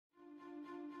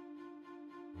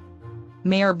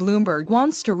Mayor Bloomberg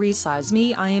wants to resize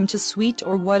me. I am too sweet,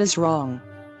 or what is wrong?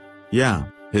 Yeah,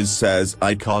 his says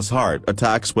I cause heart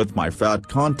attacks with my fat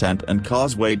content and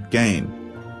cause weight gain.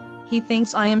 He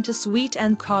thinks I am too sweet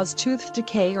and cause tooth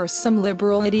decay, or some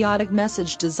liberal idiotic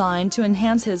message designed to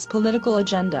enhance his political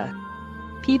agenda.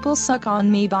 People suck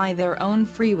on me by their own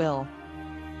free will.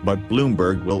 But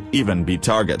Bloomberg will even be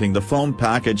targeting the phone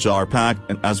package R-Pack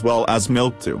and as well as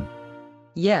milk too.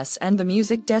 Yes, and the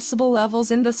music decibel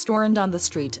levels in the store and on the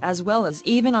street, as well as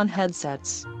even on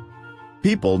headsets.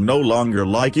 People no longer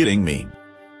like eating me.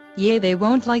 Yeah, they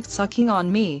won't like sucking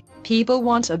on me. People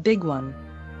want a big one.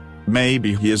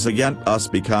 Maybe he is against us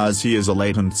because he is a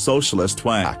latent socialist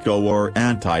wacko or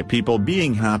anti-people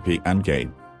being happy and gay.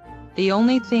 The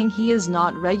only thing he is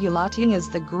not regulating is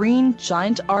the green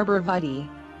giant arborvitae.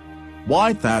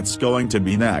 Why, that's going to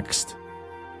be next.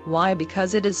 Why?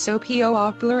 Because it is so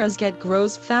popular as it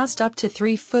grows fast, up to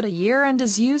 3 foot a year, and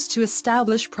is used to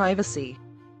establish privacy.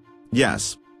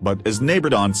 Yes, but as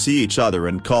neighbors don't see each other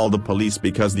and call the police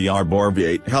because the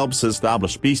arborvitae helps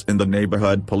establish peace in the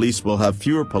neighborhood, police will have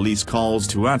fewer police calls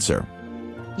to answer.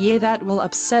 Yeah, that will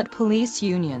upset police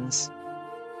unions.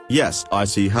 Yes, I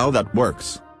see how that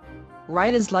works.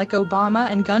 Right, is like Obama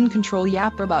and gun control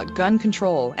yap about gun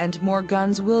control, and more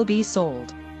guns will be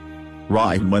sold.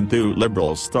 Right, when two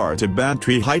liberals start to ban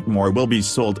tree height, more will be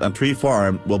sold and tree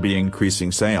farm will be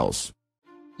increasing sales.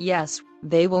 Yes,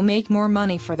 they will make more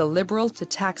money for the liberal to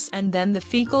tax, and then the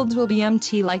fields will be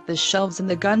empty like the shelves in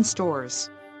the gun stores.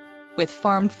 With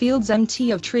farmed fields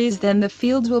empty of trees, then the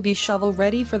fields will be shovel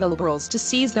ready for the liberals to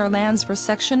seize their lands for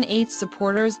Section 8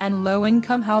 supporters and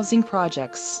low-income housing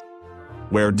projects.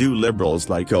 Where do liberals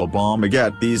like Obama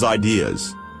get these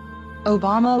ideas?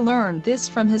 Obama learned this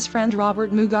from his friend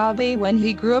Robert Mugabe when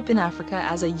he grew up in Africa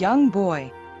as a young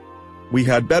boy. We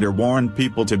had better warn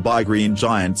people to buy green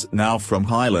giants now from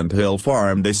Highland Hill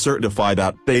Farm. They certify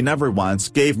that they never once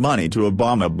gave money to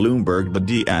Obama, Bloomberg, the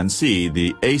DNC,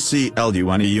 the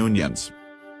ACLU, any unions,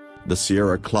 the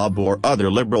Sierra Club or other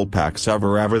liberal PACs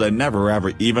ever. They never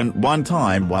ever, even one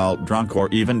time while drunk or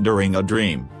even during a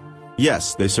dream.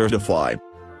 Yes, they certify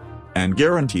and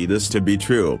guarantee this to be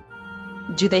true.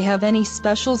 Do they have any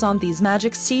specials on these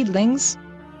magic seedlings?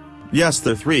 Yes,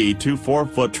 the 3 to 4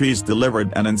 foot trees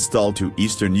delivered and installed to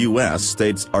eastern U.S.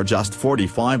 states are just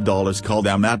 $45. Call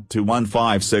them at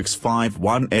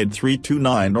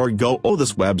 215-651-8329 or go to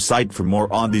this website for more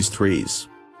on these trees.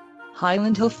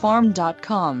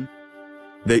 HighlandHillFarm.com.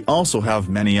 They also have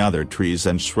many other trees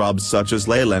and shrubs such as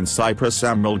leyland cypress,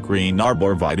 emerald green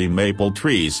arborvitae, maple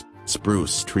trees,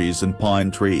 spruce trees and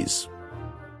pine trees.